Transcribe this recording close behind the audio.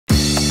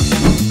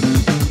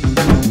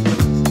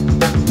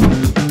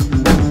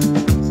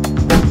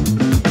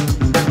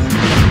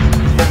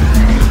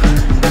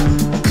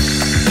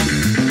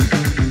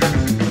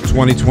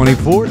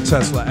2024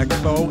 Tesla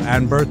Expo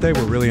and birthday.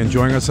 We're really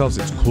enjoying ourselves.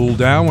 It's cooled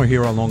down. We're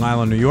here on Long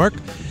Island, New York.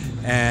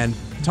 And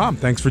Tom,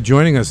 thanks for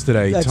joining us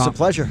today. It's a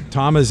pleasure.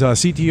 Tom is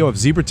CTO of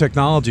Zebra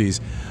Technologies.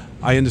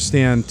 I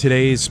understand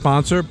today's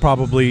sponsor,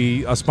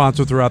 probably a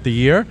sponsor throughout the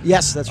year.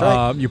 Yes, that's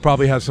right. You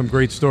probably have some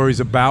great stories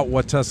about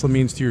what Tesla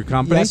means to your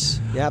company.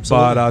 Yes, yeah,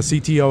 absolutely. But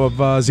CTO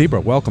of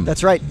Zebra, welcome.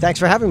 That's right. Thanks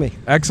for having me.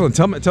 Excellent.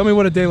 Tell me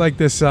what a day like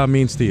this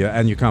means to you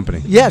and your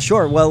company. Yeah,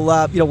 sure.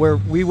 Well,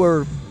 we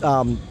were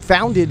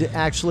founded,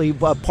 actually,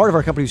 part of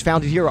our company was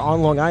founded here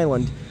on Long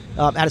Island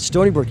out of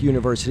Stony Brook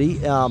University.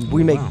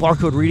 We make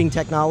barcode reading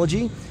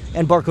technology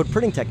and barcode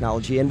printing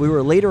technology, and we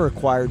were later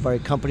acquired by a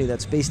company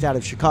that's based out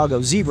of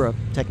Chicago, Zebra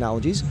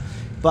Technologies.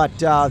 But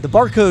the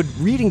barcode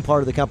reading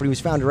part of the company was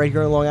founded right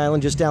here on Long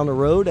Island, just down the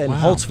road in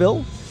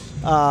Holtzville.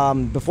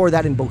 Before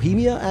that in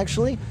Bohemia,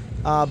 actually,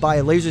 by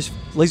a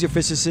laser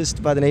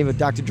physicist by the name of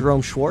Dr.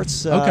 Jerome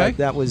Schwartz.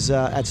 That was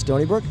at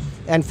Stony Brook.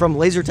 And from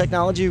laser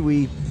technology,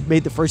 we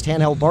made the first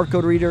handheld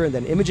barcode reader and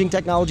then imaging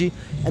technology.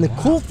 And the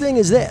cool thing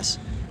is this.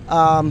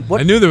 I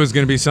knew there was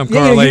going to be some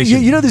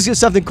correlation. You know there's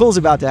something cool is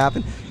about to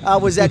happen.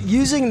 Was that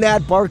using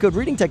that barcode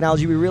reading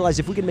technology, we realized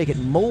if we could make it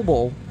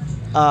mobile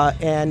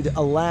and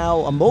allow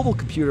a mobile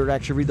computer to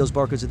actually read those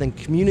barcodes and then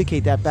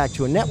communicate that back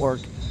to a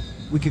network,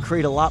 we could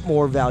create a lot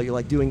more value,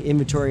 like doing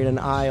inventory in an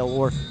aisle,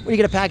 or when you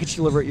get a package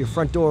delivered at your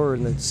front door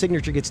and the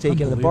signature gets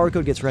taken and the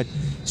barcode gets read.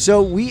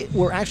 So we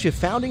were actually a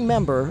founding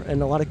member,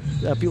 and a lot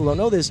of people don't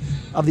know this,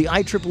 of the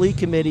IEEE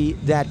committee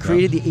that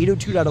created the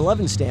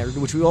 802.11 standard,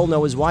 which we all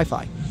know is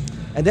Wi-Fi.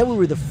 And then we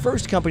were the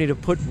first company to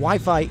put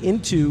Wi-Fi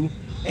into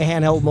a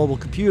handheld mobile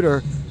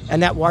computer,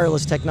 and that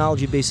wireless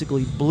technology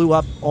basically blew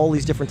up all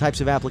these different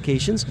types of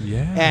applications.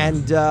 Yeah.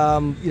 And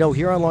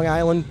here on Long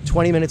Island,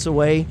 20 minutes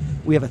away,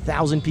 we have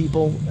 1,000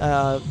 people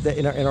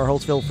in our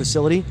Holtzville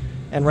facility.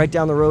 And right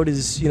down the road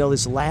is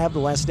this lab, the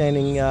last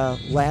standing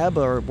lab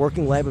or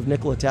working lab of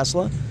Nikola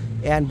Tesla.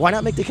 And why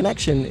not make the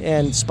connection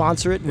and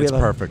sponsor it? We have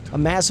a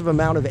massive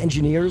amount of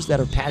engineers that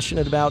are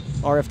passionate about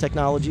RF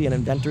technology and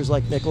inventors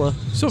like Nikola.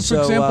 So for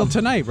example,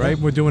 tonight, right,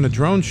 we're doing a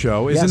drone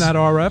show. Isn't that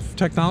RF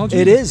technology?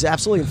 It is,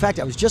 absolutely. In fact,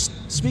 I was just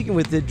speaking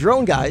with the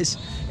drone guys,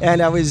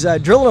 and I was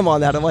drilling them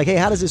on that. I'm like, hey,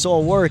 how does this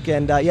all work?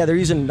 And they're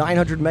using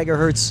 900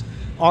 megahertz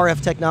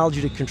RF technology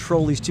to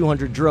control these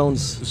 200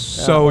 drones.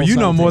 So you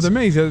know more than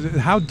me.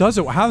 How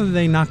do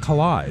they not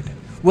collide?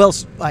 Well,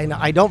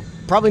 I don't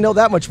probably know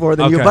that much more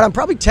than you, but I'm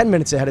probably 10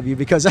 minutes ahead of you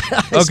because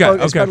I spent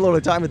a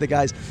little time with the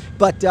guys.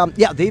 But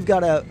they've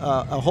got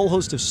a whole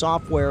host of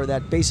software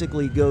that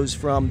basically goes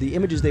from the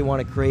images they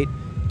want to create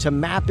to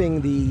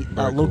mapping the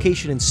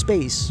location in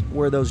space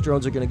where those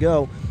drones are going to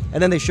go.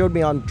 And then they showed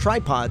me on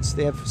tripods.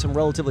 They have some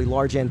relatively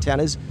large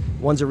antennas.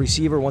 One's a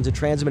receiver, one's a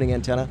transmitting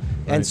antenna.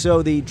 And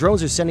so the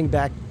drones are sending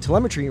back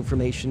telemetry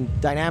information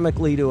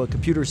dynamically to a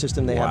computer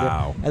system they have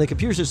there. And the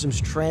computer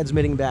system's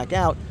transmitting back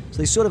out. So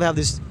they sort of have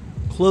this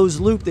closed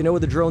loop. They know where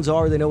the drones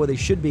are, they know where they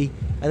should be,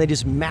 and they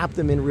just map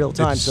them in real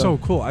time. It's so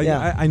cool.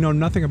 I know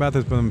nothing about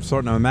this, but I'm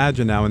starting to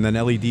imagine now. And then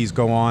LEDs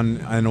go on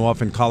and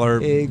off in color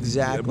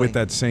with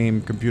that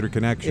same computer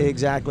connection.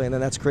 Exactly, and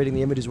then that's creating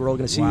the images we're all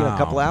going to see in a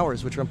couple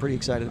hours, which I'm pretty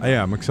excited about.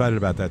 Yeah, I'm excited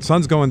about that.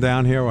 Sun's going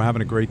down here. We're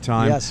having a great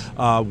time. Yes.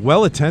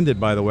 Well attended,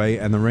 by the way,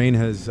 and the rain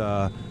has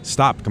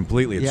stopped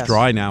completely. It's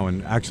dry now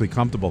and actually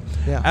comfortable.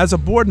 Yeah. As a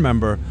board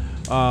member,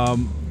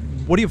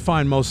 what do you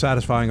find most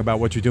satisfying about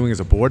what you're doing as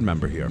a board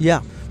member here?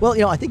 Yeah,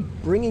 well, I think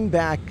bringing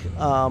back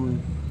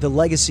the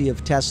legacy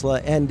of Tesla,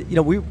 and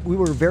we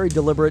were very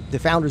deliberate. The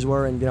founders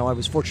were, and I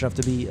was fortunate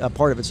enough to be a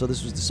part of it. So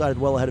this was decided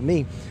well ahead of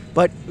me.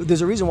 But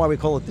there's a reason why we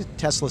call it the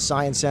Tesla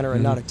Science Center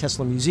and not a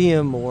Tesla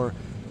Museum or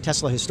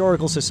Tesla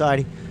Historical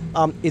Society.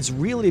 It's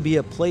really to be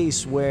a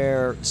place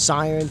where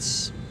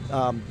science,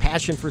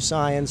 passion for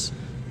science,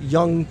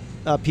 young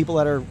people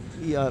that are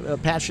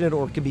passionate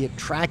or can be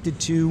attracted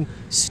to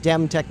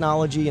STEM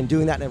technology and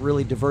doing that in a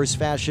really diverse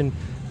fashion.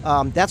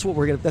 That's what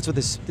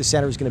this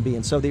center is going to be.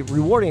 And so the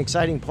rewarding,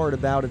 exciting part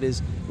about it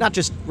is not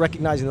just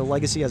recognizing the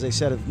legacy, as I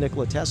said, of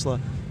Nikola Tesla,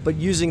 but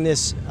using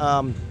this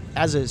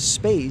as a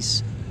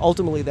space.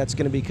 Ultimately, that's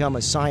going to become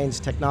a science,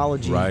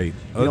 technology,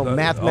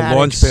 mathematics, a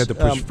launch pad to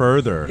push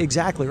further.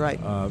 Exactly right.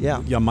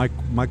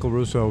 Michael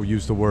Russo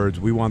used the words,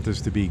 "We want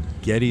this to be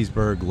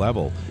Gettysburg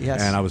level,"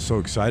 and I was so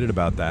excited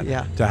about that.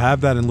 Yeah. To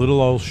have that in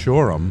little old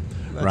Shoreham,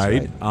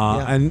 right?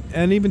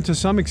 And even to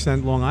some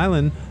extent, Long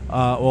Island.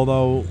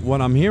 Although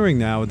what I'm hearing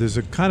now, there's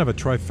a kind of a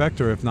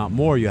trifecta, if not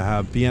more. You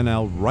have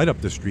BNL right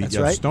up the street.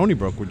 You have Stony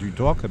Brook, which you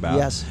talked about.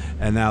 Yes.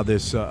 And now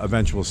this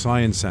eventual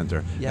science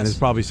center. Yes. And there's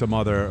probably some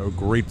other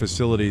great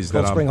facilities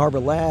Cold Spring Harbor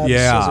Labs,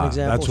 as an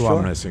example. That's what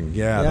I'm missing.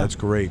 Yeah, that's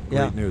great.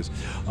 Great news.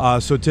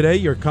 So today,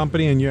 your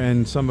company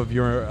and some of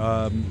your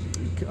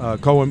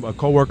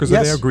co-workers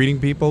are there greeting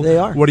people. They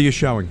are. What are you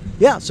showing?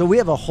 Yeah, so we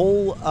have a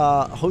whole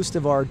host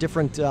of our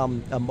different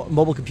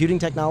mobile computing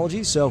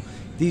technologies. So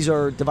these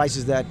are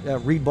devices that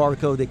read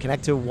barcode, they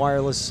connect to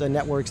wireless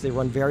networks, they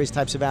run various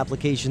types of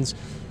applications.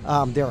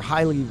 They're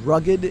highly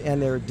rugged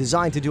and they're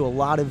designed to do a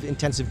lot of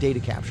intensive data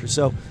capture.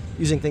 So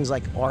using things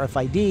like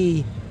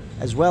RFID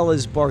as well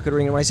as barcode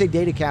reading. And when I say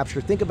data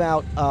capture, think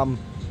about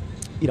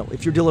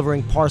if you're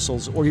delivering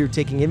parcels or you're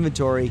taking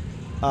inventory,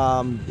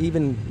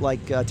 even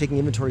like taking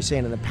inventory, say,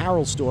 in an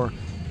apparel store,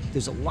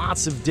 there's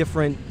lots of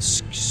different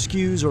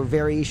SKUs or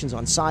variations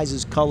on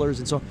sizes, colors,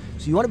 and so on.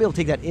 So you want to be able to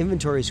take that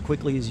inventory as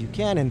quickly as you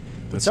can. And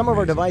with some of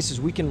our devices,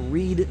 we can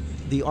read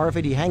the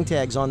RFID hang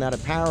tags on that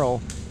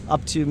apparel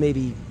up to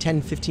maybe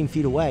 10, 15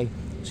 feet away.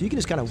 So you can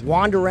just kind of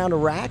wander around a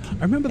rack.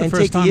 I remember the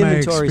first time I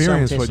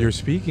experienced what you're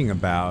speaking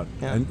about,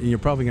 and you're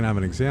probably going to have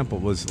an example,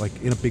 was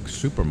like in a big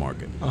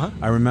supermarket.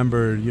 I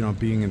remember,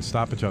 being in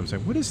Stop and Shop and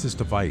saying, what is this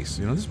device?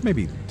 This is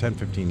maybe 10,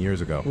 15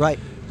 years ago. Right.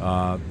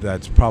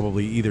 That's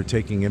probably either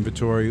taking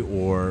inventory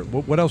or,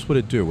 what else would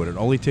it do? Would it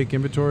only take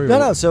inventory?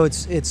 No. So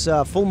it's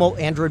full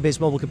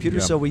Android-based mobile computer.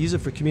 Yep. So we use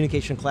it for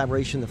communication and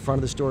collaboration, the front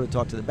of the store to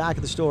talk to the back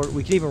of the store.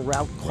 We can even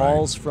route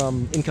calls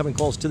from incoming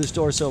calls to the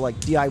store. So like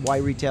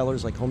DIY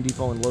retailers like Home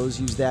Depot and Lowe's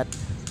use that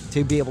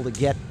to be able to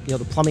get the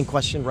plumbing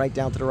question right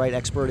down to the right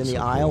expert in the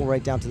aisle,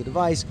 right down to the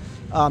device.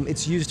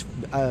 It's used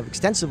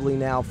extensively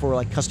now for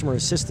like customer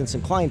assistance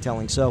and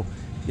clienteling. So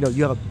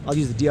you have I'll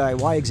use the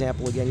DIY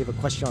example again. You have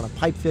a question on a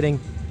pipe fitting.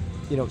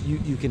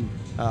 You can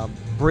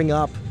bring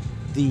up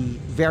the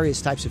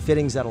various types of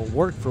fittings that'll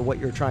work for what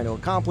you're trying to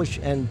accomplish,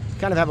 and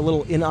kind of have a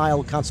little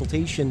in-aisle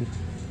consultation,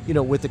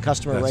 with the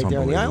customer right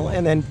there in the aisle,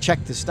 and then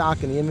check the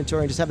stock and the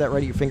inventory, and just have that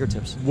right at your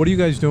fingertips. What are you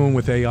guys doing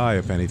with AI,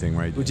 if anything,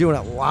 right? We're doing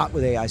a lot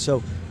with AI.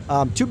 So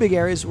two big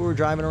areas where we're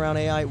driving around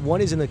AI. One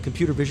is in the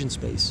computer vision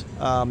space,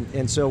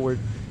 and so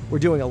we're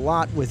doing a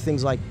lot with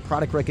things like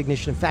product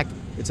recognition. In fact,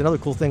 it's another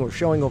cool thing we're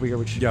showing over here.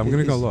 Which I'm going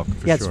to go look.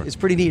 Sure. It's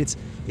pretty neat. It's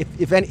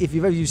if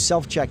you've ever used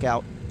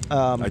self-checkout.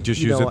 I just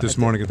used it this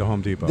morning at the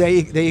Home Depot. There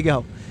you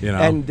go.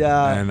 And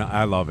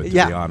I love it, to be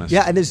honest.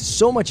 Yeah, and there's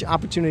so much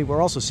opportunity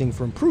we're also seeing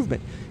for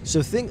improvement. So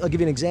I'll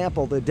give you an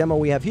example. The demo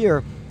we have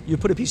here, you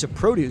put a piece of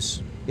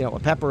produce, a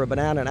pepper, a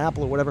banana, an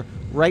apple, or whatever,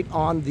 right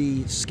on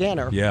the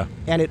scanner. Yeah.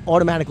 And it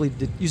automatically,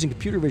 using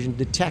computer vision,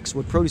 detects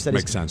what produce that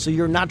is. Makes sense. So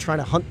you're not trying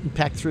to hunt and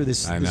peck through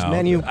this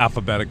menu.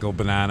 Alphabetical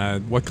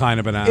banana, what kind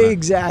of banana?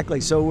 Exactly.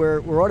 So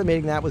we're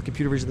automating that with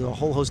computer vision. There's a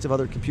whole host of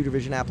other computer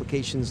vision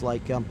applications,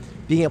 like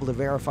being able to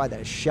verify that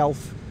a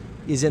shelf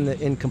is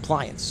in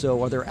compliance.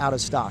 So are there out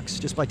of stocks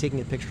just by taking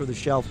a picture of the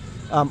shelf?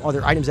 Are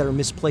there items that are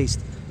misplaced?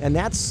 And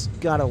that's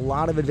got a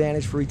lot of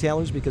advantage for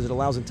retailers because it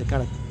allows them to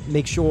kind of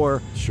make sure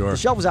the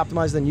shelf is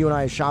optimized, then you and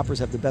I as shoppers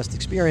have the best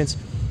experience.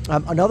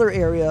 Another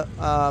area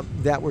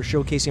that we're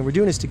showcasing, we're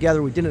doing this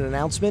together, we did an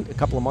announcement a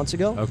couple of months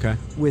ago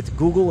with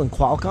Google and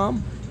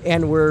Qualcomm,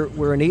 and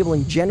we're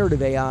enabling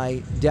generative AI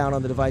down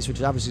on the device,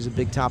 which obviously is a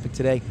big topic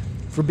today,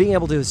 for being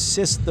able to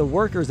assist the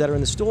workers that are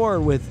in the store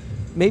with,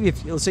 maybe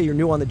if, let's say you're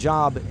new on the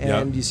job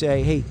and you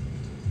say, hey,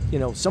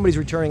 somebody's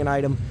returning an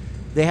item,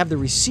 they have the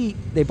receipt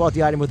they bought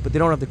the item with, but they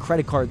don't have the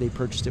credit card they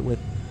purchased it with.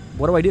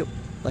 What do I do?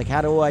 Like,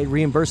 how do I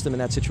reimburse them in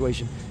that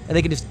situation? And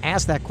they can just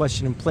ask that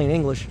question in plain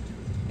English,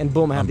 and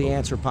boom, have the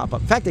answer pop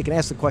up. In fact, they can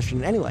ask the question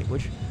in any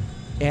language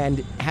and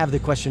have the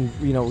question,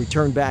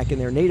 returned back in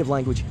their native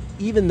language,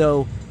 even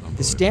though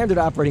the standard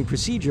operating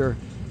procedure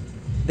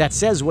that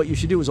says what you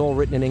should do is all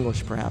written in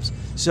English, perhaps.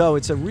 So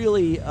it's a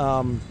really,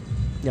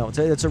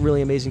 it's a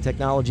really amazing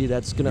technology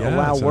that's going to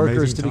allow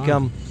workers to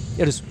become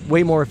just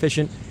way more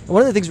efficient. And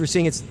one of the things we're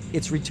seeing,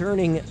 it's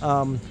returning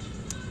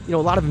a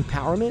lot of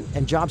empowerment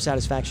and job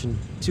satisfaction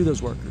to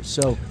those workers,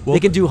 so they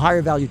can do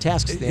higher value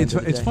tasks.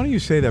 It's funny you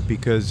say that,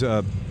 because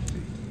the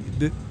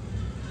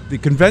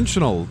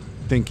conventional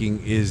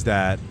thinking is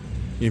that,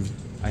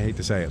 I hate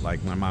to say it,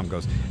 like my mom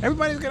goes,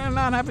 everybody's going to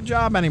not have a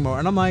job anymore.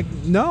 And I'm like,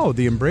 no,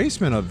 the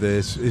embracement of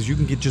this is you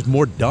can get just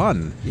more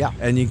done. Yeah.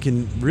 And you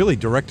can really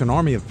direct an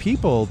army of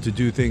people to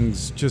do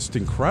things just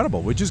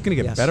incredible. We're just going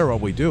to get better at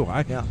what we do.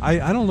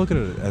 I don't look at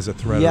it as a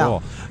threat at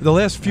all. The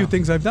last few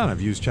things I've done,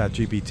 I've used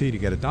ChatGPT to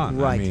get it done.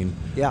 Right. I mean,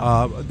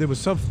 there was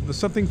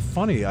something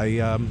funny.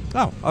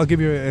 I'll give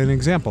you an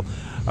example.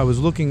 I was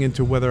looking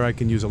into whether I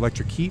can use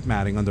electric heat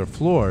matting under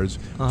floors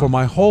for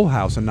my whole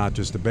house and not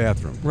just the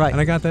bathroom. Right. And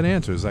I got that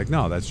answer. It's like,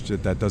 no,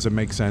 that doesn't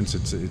make sense.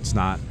 It's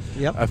not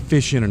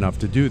efficient enough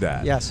to do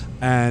that. Yes.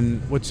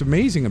 And what's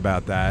amazing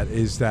about that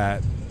is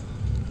that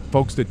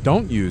folks that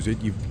don't use it,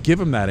 you give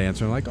them that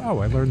answer and like, oh,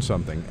 I learned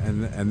something,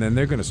 and then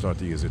they're going to start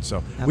to use it.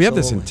 So we have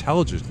this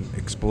intelligent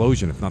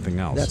explosion, if nothing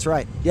else. That's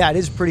right. Yeah, it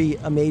is pretty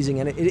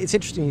amazing, and it's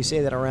interesting you say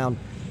that around,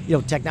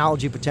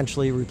 technology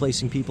potentially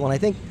replacing people, and I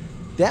think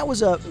that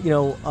was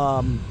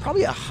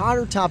probably a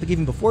hotter topic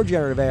even before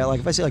generative AI.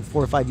 Like if I say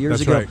 4 or 5 years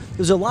ago, right.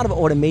 There's a lot of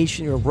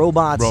automation,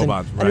 robots, and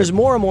there's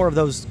more and more of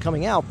those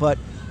coming out. But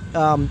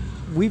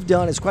we've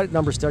done, it's quite a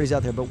number of studies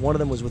out there, but one of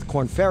them was with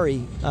Korn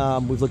Ferry.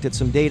 We've looked at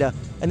some data,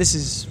 and this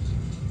has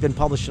been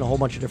published in a whole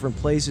bunch of different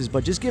places.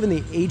 But just given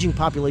the aging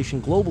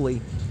population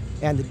globally,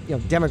 and the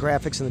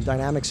demographics and the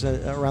dynamics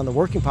around the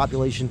working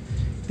population,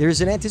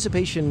 there's an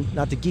anticipation,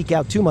 not to geek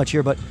out too much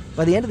here, but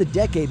by the end of the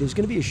decade, there's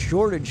going to be a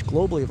shortage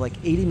globally of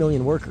 80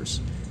 million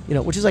workers,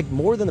 which is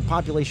more than the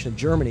population of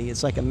Germany.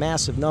 It's like a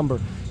massive number.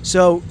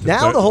 So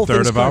now the whole thing,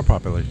 third of our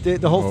population.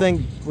 The whole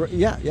thing,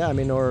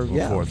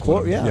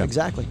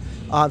 exactly.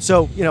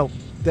 So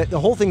the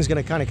whole thing's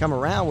going to kind of come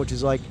around, which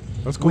is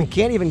That's cool. We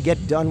can't even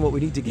get done what we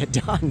need to get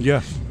done.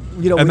 Yeah.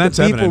 You know, and with that's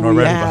the people evident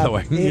we already, have, by the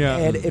way. Yeah.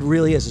 And it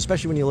really is,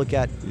 especially when you look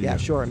at,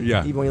 sure.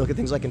 Yeah. Even when you look at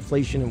things like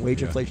inflation and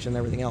wage inflation and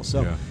everything else.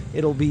 So Yeah.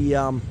 it'll be, it's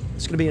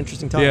going to be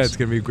interesting times. Yeah, it's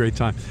going to be a great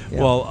time.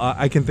 Yeah. Well,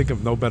 I can think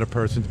of no better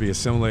person to be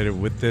assimilated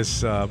with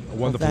this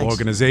wonderful thanks.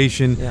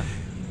 organization. Yeah.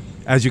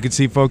 As you can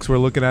see, folks, we're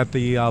looking at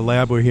the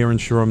lab. We're here in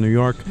Shoreham, New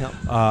York. Yep.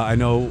 I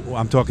know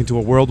I'm talking to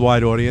a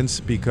worldwide audience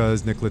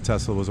because Nikola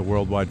Tesla was a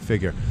worldwide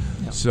figure.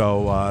 Yep.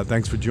 So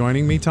thanks for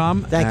joining me,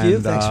 Tom. Thank you.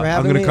 Thanks for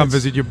having me. I'm going to come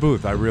visit your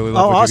booth. I really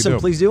love what awesome. you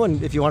do. Please do.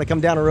 And if you want to come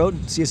down the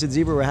road, see us at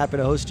Zebra, we're happy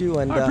to host you.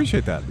 And I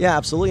appreciate that. Yeah,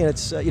 absolutely. And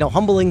it's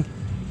humbling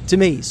to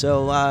me.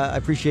 So I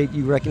appreciate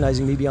you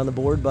recognizing me on the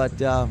board. But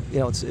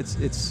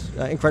it's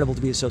incredible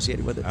to be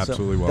associated with it.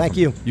 Absolutely so, welcome. Thank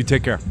you. You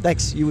take care.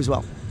 Thanks. You as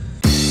well.